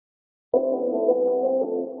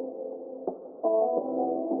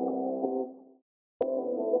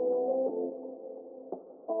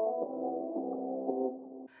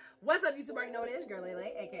What's up, YouTube? Already know it is girl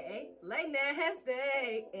Lele, aka Lay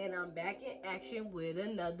Nasty, and I'm back in action with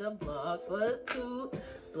another vlog for the tube,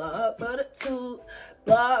 vlog for the tube,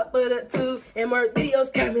 vlog for the tube, and more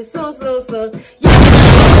videos coming soon.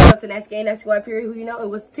 Yeah, so that's game, that's why period. Who you know? It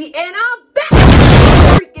was T, and I'm back.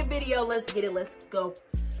 Freaking video. Let's get it. Let's go.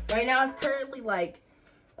 Right now it's currently like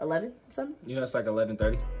 11 something. You know, it's like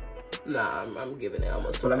 11:30. Nah, I'm giving it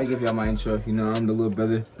almost. So let me give y'all my intro. You know, I'm the little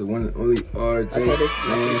brother, the one and only RJ.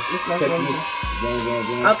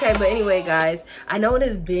 Okay, okay, but anyway, guys, I know it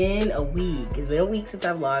has been a week. It's been a week since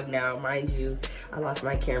I vlogged now. Mind you, I lost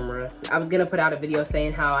my camera. I was gonna put out a video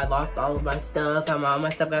saying how I lost all of my stuff, how all my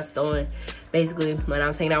stuff got stolen. Basically, when I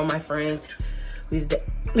was hanging out with my friends, we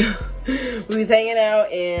was hanging out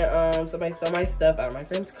and somebody stole my stuff out of my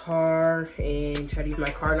friend's car and tried to use my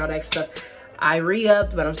card and all that extra stuff. I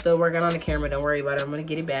re-upped, but I'm still working on the camera. Don't worry about it. I'm gonna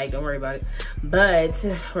get it back. Don't worry about it. But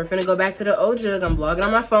we're finna go back to the old jug. I'm vlogging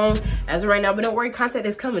on my phone as of right now, but don't worry, content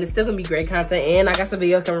is coming. It's still gonna be great content, and I got some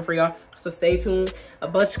videos coming for y'all. So stay tuned. A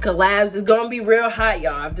bunch of collabs. It's gonna be real hot,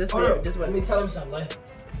 y'all. I've just let me tell them something. Like,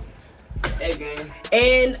 hey, gang.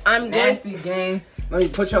 And I'm Nasty gang. Let me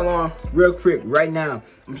put y'all on real quick right now.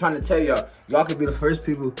 I'm trying to tell y'all could be the first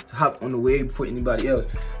people to hop on the wave before anybody else.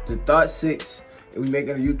 The Thought 6. We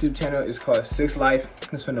making a YouTube channel. It's called 6 Life.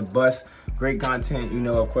 It's from the bus. Great content. You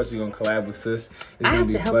know, of course, we're gonna collab with sis. It's gonna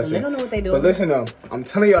be help them. They don't know what they doing. But listen though, I'm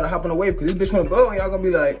telling y'all to hop on the wave because this bitch wanna blow and y'all gonna be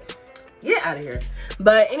like, get out of here.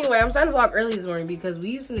 But anyway, I'm starting to vlog early this morning because we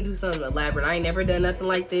used to do something elaborate. I ain't never done nothing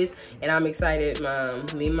like this, and I'm excited.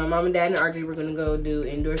 Me, my mom and dad and RJ, we're gonna go do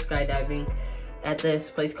indoor skydiving at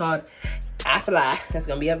this place called Afly. That's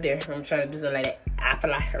gonna be up there. I'm trying to do something like that.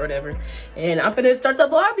 Afly or whatever. And I'm gonna start the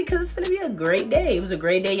vlog because it's gonna be a great day. It was a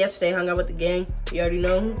great day yesterday. Hung out with the gang. You already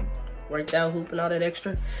know. Worked out, hoop, and all that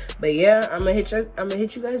extra. But yeah, I'm gonna hit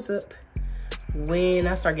you guys up when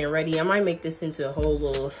I start getting ready. I might make this into a whole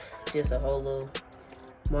little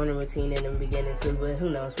morning routine in the beginning too, but who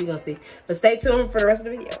knows? We gonna see. But stay tuned for the rest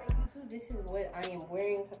of the video. This is what I am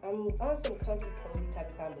wearing. I'm on some comfy, cozy type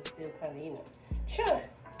of time, but still kind of, you know, trying to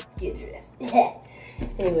get dressed.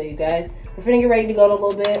 Anyway, you guys, we're finna get ready to go in a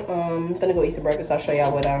little bit. I'm finna go eat some breakfast. I'll show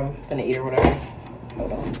y'all what I'm finna eat or whatever.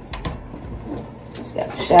 Hold on. Just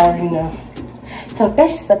got a shower, you know. So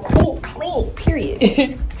fresh, so clean,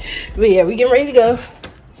 period. But yeah, we getting ready to go.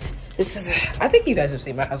 This is, I think you guys have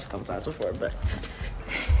seen my house a couple times before, but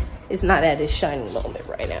it's not at its shining moment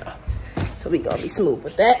right now. So we gonna be smooth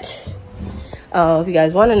with that. If you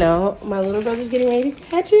guys want to know, my little brother's getting ready to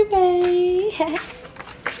catch you, babe.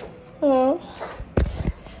 Oh,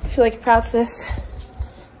 I feel like a proud sis.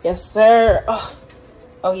 Yes, sir.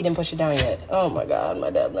 Oh, he didn't push it down yet. Oh my God, my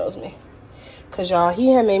dad knows me. Cause y'all, he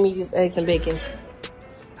had made me these eggs and bacon.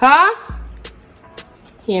 Huh?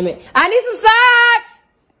 He had made. I need some socks.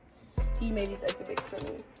 He made these eggs and bacon for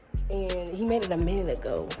me. And he made it a minute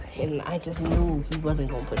ago, and I just knew he wasn't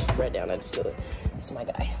gonna push the bread down. I just knew it. That's my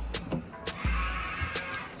guy.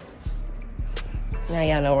 Now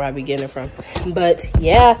y'all know where I be getting it from. But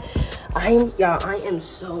yeah, I am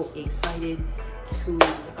so excited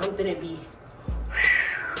I'm gonna be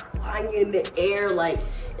flying in the air. Like,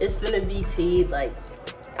 it's gonna be tea. Like,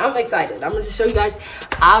 I'm excited. I'm gonna just show you guys.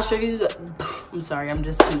 I'll show you. I'm sorry, I'm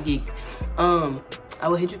just too geeked. I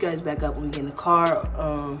will hit you guys back up when we get in the car.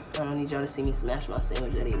 I don't need y'all to see me smash my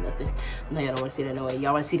sandwich. That ain't nothing. No, y'all don't want to see that no way.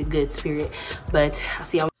 Y'all want to see the good spirit. But I'll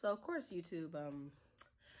see y'all. So, of course, YouTube,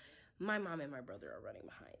 my mom and my brother are running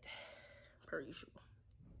behind, per usual.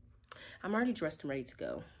 I'm already dressed and ready to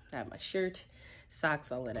go. I have my shirt,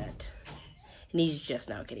 socks, all of that. And he's just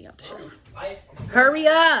now getting out the shower. Hurry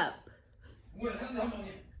up!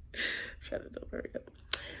 Shut it up, hurry up.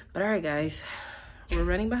 But all right, guys. We're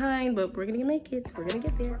running behind, but we're gonna make it. We're gonna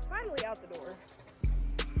get there. We're finally out the door.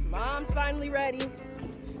 Mom's finally ready.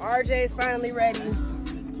 RJ's finally ready.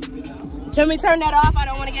 Can we turn that off? I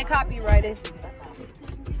don't want to get copyrighted.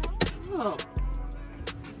 Oh.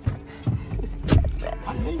 That's bad.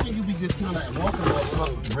 I think you be just kind of walking like,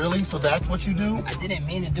 look, really? So that's what you do? I didn't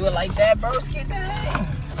mean to do it like that, bro. Skid that.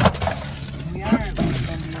 We are going to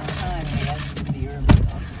be on time. That's the urban.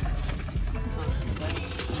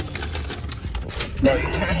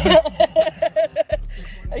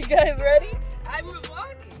 Are you guys ready? I'm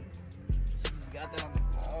walking. She's got that on the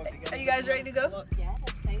phone. Are you guys ready to go? Yeah,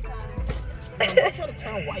 let's stay on I'm trying to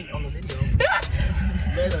turn white on the video.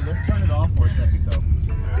 Later, let's turn it off for a second, though.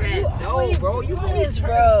 No, bro. You always,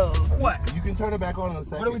 bro. What? You can turn it back on in a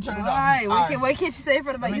second. What are we turning All right, what can't you say in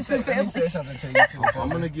front of my YouTube family? Let me say something to the YouTube family. I'm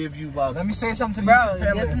going to give you about... Let me say something to the YouTube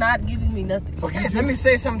family. Bro, it's not giving me nothing. Okay, let me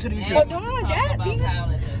say something to the YouTube. Hold on, Dad.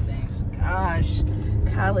 Gosh.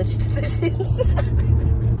 college decisions.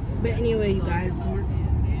 But anyway, you guys, we're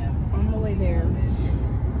on the way there.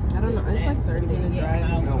 I don't know. It's like 30-minute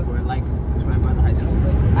drive. No, we're like it's right by the high school.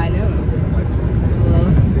 I know. It's like 20 minutes.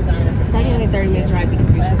 Well, technically 30-minute drive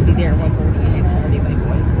because we're supposed to be there at 1:30 and it's already like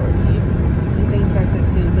 1:40. This thing starts at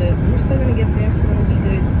 2, but we're still gonna get there, so it'll be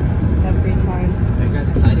good. Have a great time. Are you guys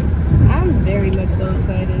excited? I'm very much so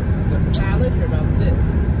excited. College or about this?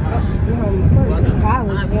 Of course,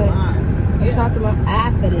 college, but I'm talking about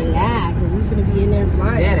after that because we're gonna be in there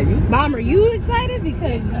flying. Yeah, you. Mom, are you excited?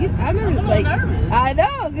 Because I remember, like, nervous. I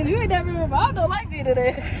know, because you ain't never been. I don't like being in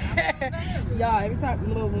there. Y'all, every time,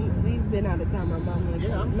 well, when we've been out of town,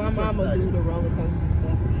 my mom will do the roller coasters and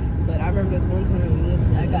stuff. But I remember this one time we went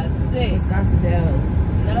to Wisconsin Dells.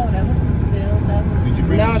 No, that wasn't Dells. That was. Did you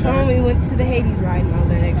bring No, the I'm talking shirt? when we went to the Hades ride and all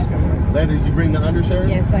that extra. Lady, did you bring the undershirt?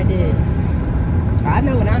 Yes, I did. I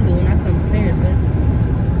know what I'm doing. I come prepared, sir.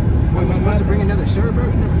 Wait, we're supposed to bring another shirt, bro?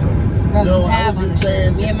 You never told me. Bro, No, you I have was on the just shirt.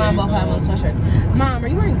 saying Me and that Mom they, both have on sweatshirts. Mom, are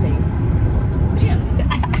you wearing pink?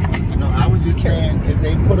 No, I was just saying if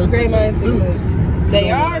they put us Great in minds think suits. alike. They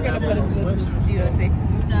don't are wanna going to have put us in on the suits. sweatshirts. Do you want to see?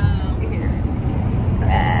 No. Here.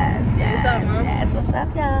 Yes. What's up, Mom? Yes, what's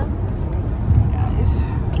up, y'all? Guys.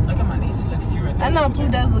 Look at my niece. She looks cute right there. I know, Blue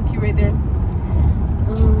does look cute right there.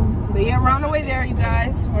 But yeah, we're on the way there, you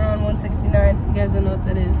guys. We're on 169. You guys don't know what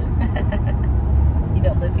that is. You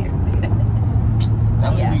don't live here.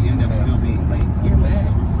 That Yeah. we end up still being late. You're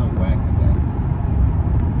mad. We're so whack with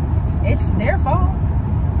that. It's their fault.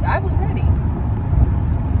 I was ready.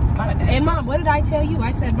 It's kind of nasty. And Mom, what did I tell you?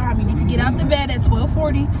 I said, Mom, you need to get out the bed at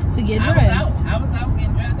 12:40 to get dressed. I was out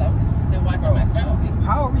getting dressed. I was just still watching my show.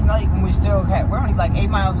 How are we late when we still have? We're only like 8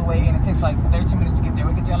 miles away and it takes like 13 minutes to get there.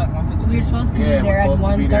 We get there like 1:50. We were supposed to be Yeah, there we're at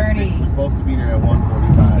supposed to be there- 1:30. We're supposed to be there at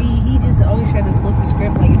 1:45. See, he just always tried to flip the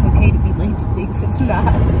script like it's okay to be late to things. It's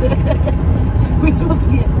not. We're supposed to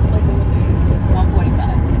be at this place at 1:30. It's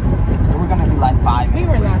 1:45. So we're gonna be like 5 We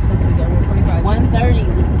minutes. were not supposed to be there at 1:45. 1:30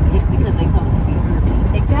 was because they told us to be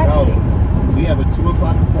early. Exactly. No, we have a 2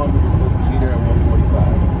 o'clock appointment. We're supposed to be there at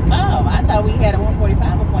 1:45. Oh, I thought we had a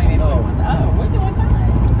 1:45 appointment. No. Oh, we're doing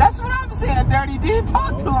fine. That's what I'm saying. I already did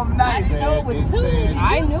talk to him. Nice. I know it was 2.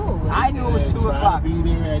 I knew it was. I knew it was 2 Try o'clock. to be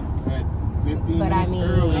there at 15 But I minutes mean,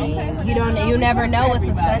 early. you never know what's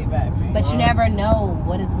a set. But you Wow. never know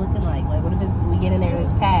what it's looking like. Like, what if we get in there and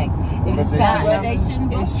it's packed? If it's But packed, Well, they shouldn't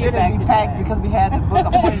book It you shouldn't back be to packed back. because we had to book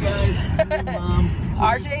appointments. Mom,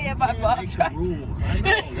 RJ and my mom make the tried to. rules. I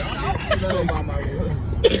know. Y'all know about my rules.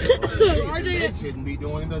 They shouldn't be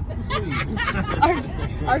doing this, please.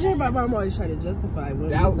 RJ and my mom always try to justify when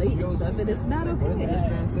That we're late was- and stuff, and it's not What does this okay.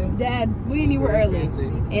 man say? Dad, we knew we were early,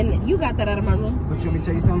 and you got that out of my room. But you want me to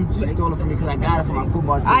tell you something? She stole it from me because I got it from my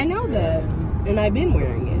football team. I know that, and I've been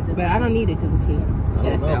wearing it, but I don't need it because it's I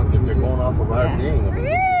don't know if they're going off of our Yeah. thing. I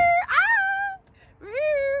mean,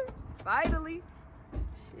 Finally.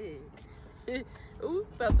 Shit. Ooh,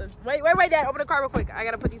 felt the. Wait, Dad. Open the car real quick. I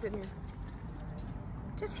gotta put these in here.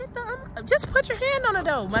 Just hit the. Just put your hand on it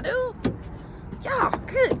though, my dude. Y'all,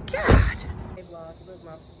 good God. Hey, vlog. Look,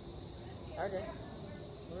 Mom. RJ.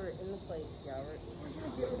 We're in the place, y'all.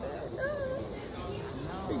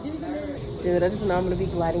 Dude, I just know I'm gonna be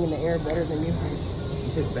gliding in the air better than you.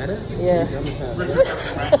 You said better? Yeah.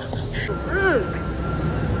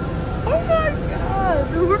 Oh my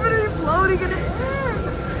God, dude, we're gonna be floating in the air.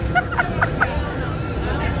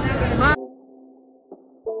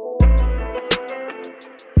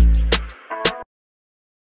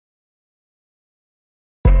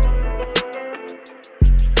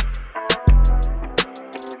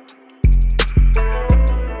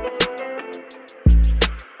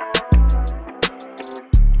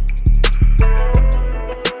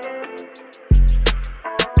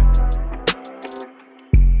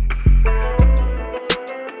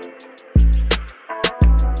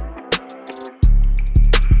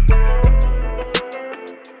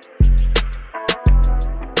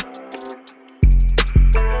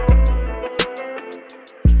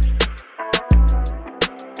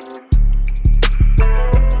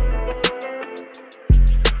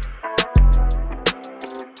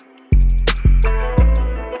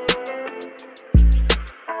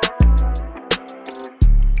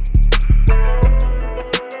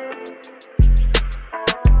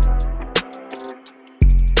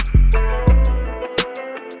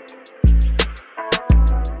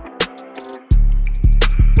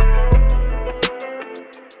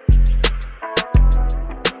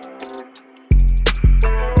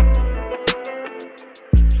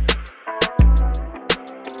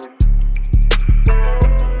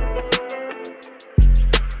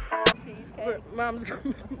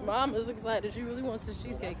 Mom is excited. She really wants the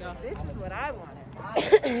cheesecake off. This is what I wanted.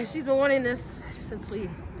 She's been wanting this since we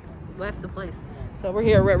left the place. So we're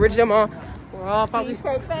here. We're at Ridge Gym Mall. We're all probably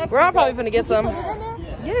gonna get some.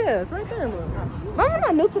 Yeah, it's right there. Look. If I'm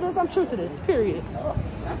not new to this, I'm true to this. Period.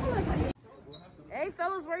 Hey,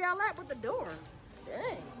 fellas, where y'all at with the door?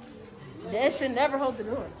 Dang. That should never hold the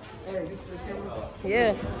door.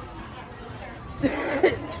 Yeah.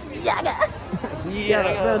 Yaga. Yeah,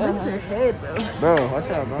 bro, that's your head, bro. Bro, watch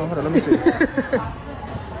out, bro. Hold on, let me see.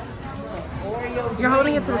 You're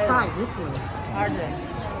holding it to the side, this way.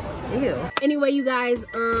 Ew. Anyway, you guys,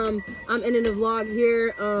 I'm ending the vlog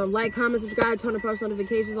here. Like, comment, subscribe, turn the post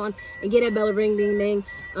notifications on, and get that bell ring, ding, ding.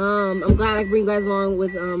 I'm glad I can bring you guys along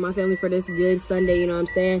with my family for this good Sunday, you know what I'm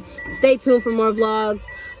saying? Stay tuned for more vlogs,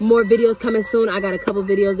 more videos coming soon. I got a couple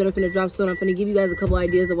videos that are finna drop soon. I'm finna give you guys a couple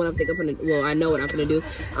ideas of what I'm thinking I'm finna, well, I know what I'm finna do.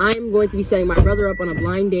 I'm going to be setting my brother up on a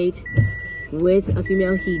blind date with a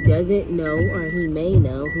female he doesn't know, or he may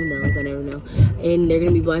know, who knows, I never know. And they're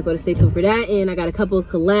gonna be blindfolded. Stay tuned for that. And I got a couple of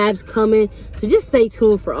collabs coming, so just stay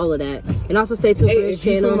tuned for all of that. And also stay tuned for this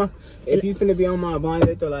channel. If you finna be on my blind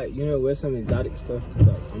date, though, like, you know, wear some exotic stuff, cause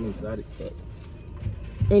like, I'm exotic, but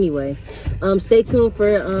anyway, stay tuned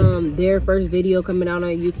for their first video coming out on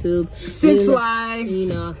YouTube. 6 Live. You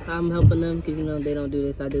know, I'm helping them because, you know, they don't do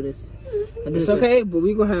this, I do this. It's okay, but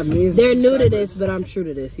we gonna have millions. They're new to this, but I'm true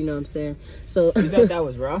to this. You know what I'm saying? So you thought that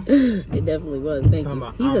was raw? It definitely was. Thank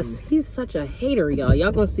you. He's such a hater, y'all.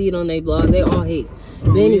 Y'all gonna see it on their blog. They all hate.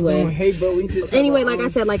 But anyway, like I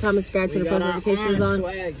said, like, comment, subscribe, turn the post notifications on,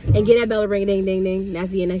 and get that bell ring, ding, ding, ding.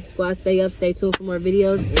 That's the next squad. Stay up, stay tuned for more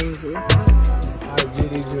videos. And alright,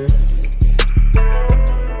 GDs, man.